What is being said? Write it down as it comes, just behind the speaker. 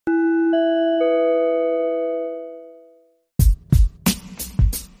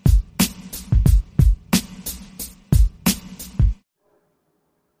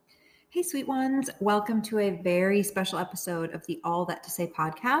sweet ones. Welcome to a very special episode of the All That to Say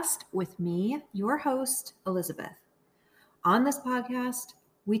podcast with me, your host, Elizabeth. On this podcast,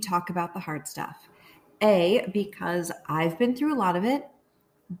 we talk about the hard stuff. A, because I've been through a lot of it.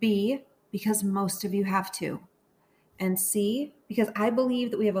 B, because most of you have too. And C, because I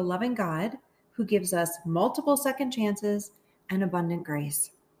believe that we have a loving God who gives us multiple second chances and abundant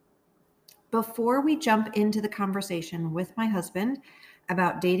grace. Before we jump into the conversation with my husband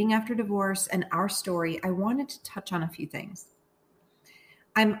about dating after divorce and our story, I wanted to touch on a few things.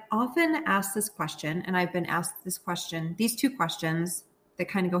 I'm often asked this question, and I've been asked this question, these two questions that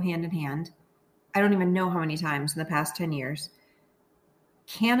kind of go hand in hand. I don't even know how many times in the past 10 years.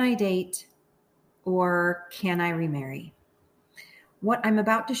 Can I date or can I remarry? What I'm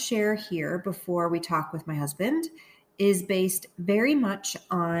about to share here before we talk with my husband is based very much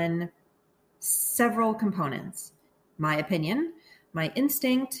on several components. My opinion, my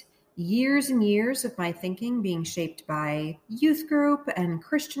instinct, years and years of my thinking being shaped by youth group and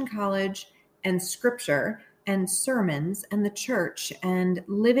Christian college and scripture and sermons and the church and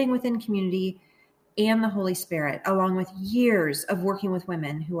living within community and the Holy Spirit, along with years of working with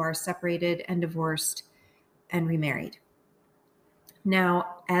women who are separated and divorced and remarried.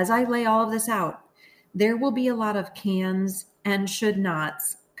 Now, as I lay all of this out, there will be a lot of cans and should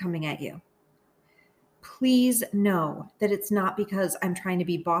nots coming at you. Please know that it's not because I'm trying to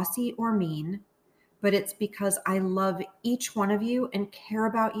be bossy or mean, but it's because I love each one of you and care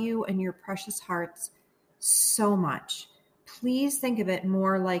about you and your precious hearts so much. Please think of it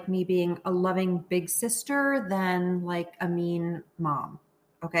more like me being a loving big sister than like a mean mom,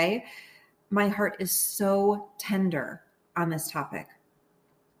 okay? My heart is so tender on this topic.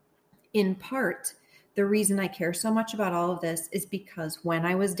 In part, the reason I care so much about all of this is because when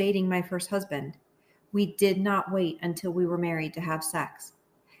I was dating my first husband, we did not wait until we were married to have sex.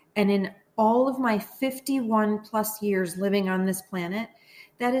 And in all of my 51 plus years living on this planet,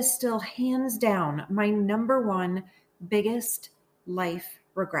 that is still hands down my number one biggest life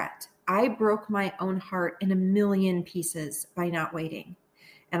regret. I broke my own heart in a million pieces by not waiting.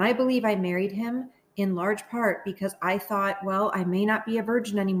 And I believe I married him in large part because I thought, well, I may not be a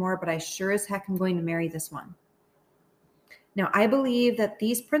virgin anymore, but I sure as heck am going to marry this one. Now, I believe that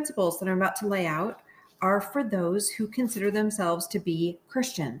these principles that I'm about to lay out are for those who consider themselves to be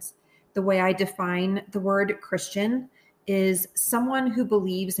Christians. The way I define the word Christian is someone who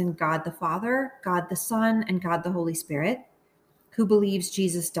believes in God the Father, God the Son, and God the Holy Spirit, who believes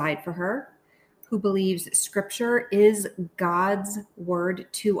Jesus died for her, who believes Scripture is God's word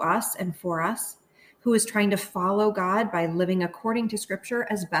to us and for us, who is trying to follow God by living according to Scripture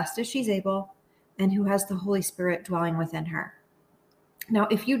as best as she's able, and who has the Holy Spirit dwelling within her. Now,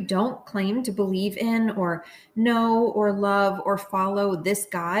 if you don't claim to believe in or know or love or follow this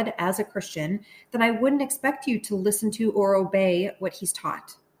God as a Christian, then I wouldn't expect you to listen to or obey what he's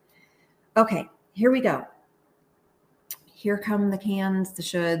taught. Okay, here we go. Here come the cans, the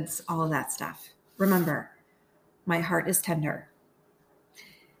shoulds, all of that stuff. Remember, my heart is tender.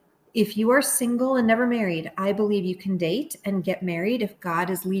 If you are single and never married, I believe you can date and get married if God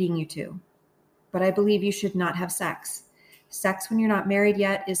is leading you to. But I believe you should not have sex. Sex when you're not married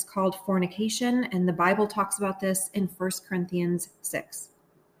yet is called fornication, and the Bible talks about this in 1 Corinthians 6.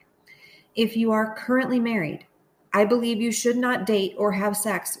 If you are currently married, I believe you should not date or have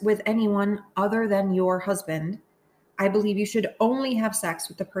sex with anyone other than your husband. I believe you should only have sex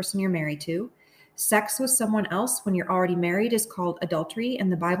with the person you're married to. Sex with someone else when you're already married is called adultery,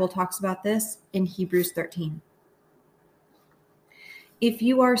 and the Bible talks about this in Hebrews 13. If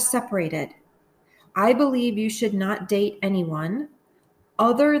you are separated, I believe you should not date anyone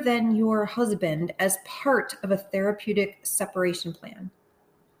other than your husband as part of a therapeutic separation plan.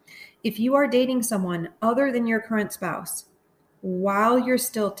 If you are dating someone other than your current spouse while you're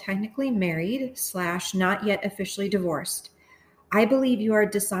still technically married / not yet officially divorced, I believe you are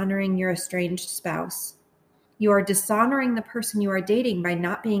dishonoring your estranged spouse. You are dishonoring the person you are dating by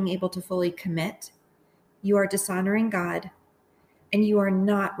not being able to fully commit. You are dishonoring God. And you are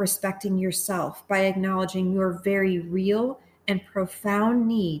not respecting yourself by acknowledging your very real and profound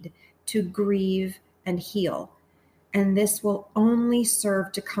need to grieve and heal. And this will only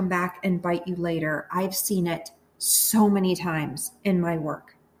serve to come back and bite you later. I've seen it so many times in my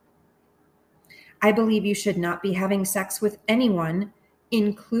work. I believe you should not be having sex with anyone,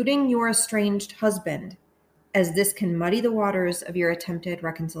 including your estranged husband, as this can muddy the waters of your attempted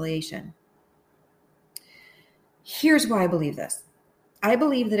reconciliation. Here's why I believe this. I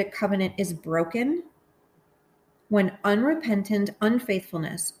believe that a covenant is broken when unrepentant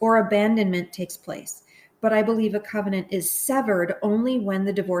unfaithfulness or abandonment takes place. but I believe a covenant is severed only when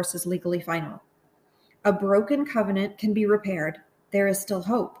the divorce is legally final. A broken covenant can be repaired. There is still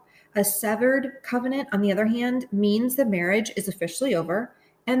hope. A severed covenant, on the other hand, means the marriage is officially over,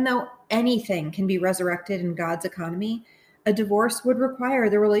 and though anything can be resurrected in God's economy, a divorce would require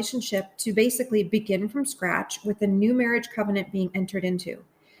the relationship to basically begin from scratch with a new marriage covenant being entered into.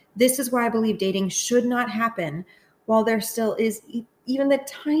 This is why I believe dating should not happen while there still is even the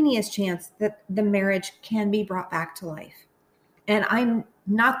tiniest chance that the marriage can be brought back to life. And I'm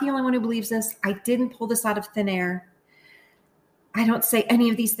not the only one who believes this. I didn't pull this out of thin air. I don't say any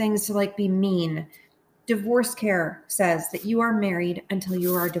of these things to be mean. Divorce Care says that you are married until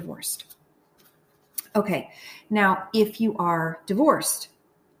you are divorced. Okay, now if you are divorced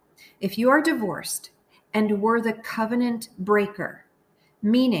and were the covenant breaker,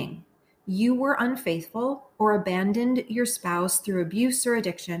 meaning you were unfaithful or abandoned your spouse through abuse or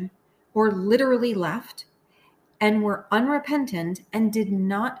addiction, or literally left, and were unrepentant and did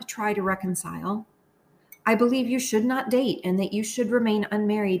not try to reconcile, I believe you should not date and that you should remain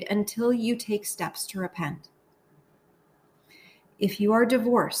unmarried until you take steps to repent. If you are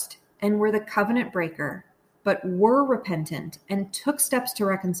divorced and were the covenant breaker, but were repentant and took steps to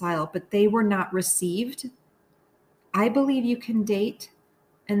reconcile, but they were not received, I believe you can date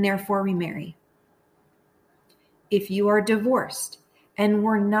and therefore remarry. If you are divorced and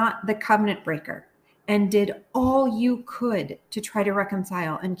were not the covenant breaker and did all you could to try to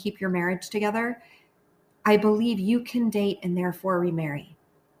reconcile and keep your marriage together, I believe you can date and therefore remarry.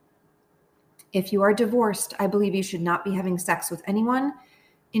 If you are divorced, I believe you should not be having sex with anyone,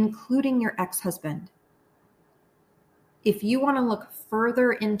 including your ex-husband. If you want to look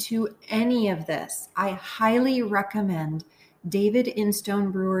further into any of this, I highly recommend David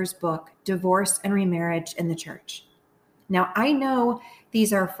Instone Brewer's book, Divorce and Remarriage in the Church. Now, I know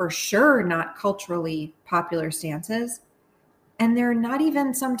these are for sure not culturally popular stances, and they're not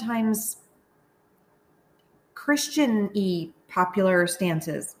even sometimes Christian-y popular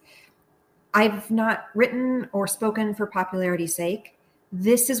stances. I've not written or spoken for popularity's sake.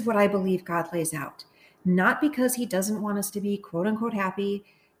 This is what I believe God lays out. Not because he doesn't want us to be quote unquote happy,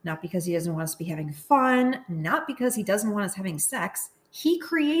 not because he doesn't want us to be having fun, not because he doesn't want us having sex. He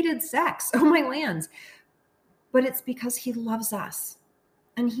created sex, oh my lands. But it's because he loves us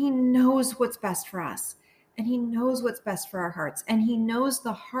and he knows what's best for us and he knows what's best for our hearts and he knows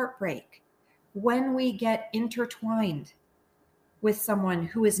the heartbreak when we get intertwined with someone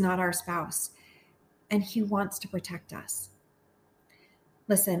who is not our spouse, and he wants to protect us.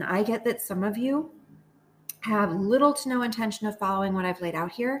 Listen, I get that some of you have little to no intention of following what I've laid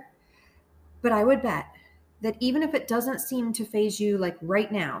out here, but I would bet that even if it doesn't seem to faze you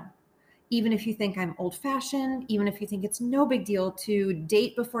right now, even if you think I'm old-fashioned, even if you think it's no big deal to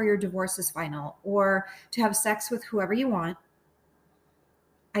date before your divorce is final or to have sex with whoever you want,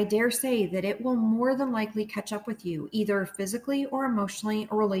 I dare say that it will more than likely catch up with you, either physically or emotionally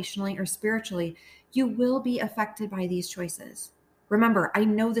or relationally or spiritually. You will be affected by these choices. Remember, I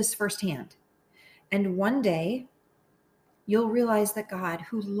know this firsthand. And one day, you'll realize that God,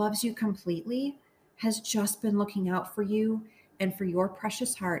 who loves you completely, has just been looking out for you and for your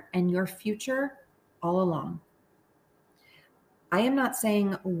precious heart and your future all along. I am not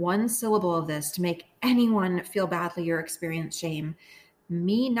saying one syllable of this to make anyone feel badly or experience shame.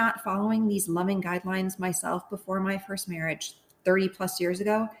 Me not following these loving guidelines myself before my first marriage 30 plus years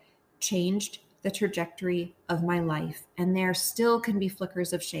ago changed the trajectory of my life. And there still can be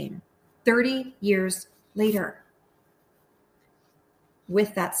flickers of shame 30 years later.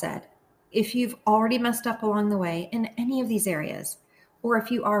 With that said, if you've already messed up along the way in any of these areas, or if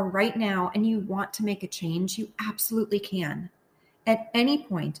you are right now and you want to make a change, you absolutely can. At any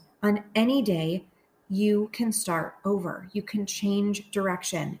point on any day, you can start over. You can change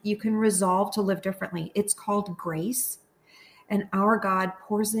direction. You can resolve to live differently. It's called grace, and our God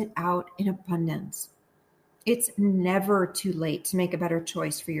pours it out in abundance. It's never too late to make a better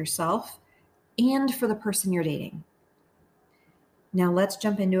choice for yourself and for the person you're dating. Now let's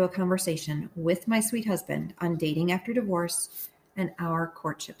jump into a conversation with my sweet husband on dating after divorce and our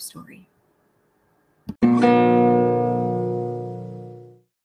courtship story.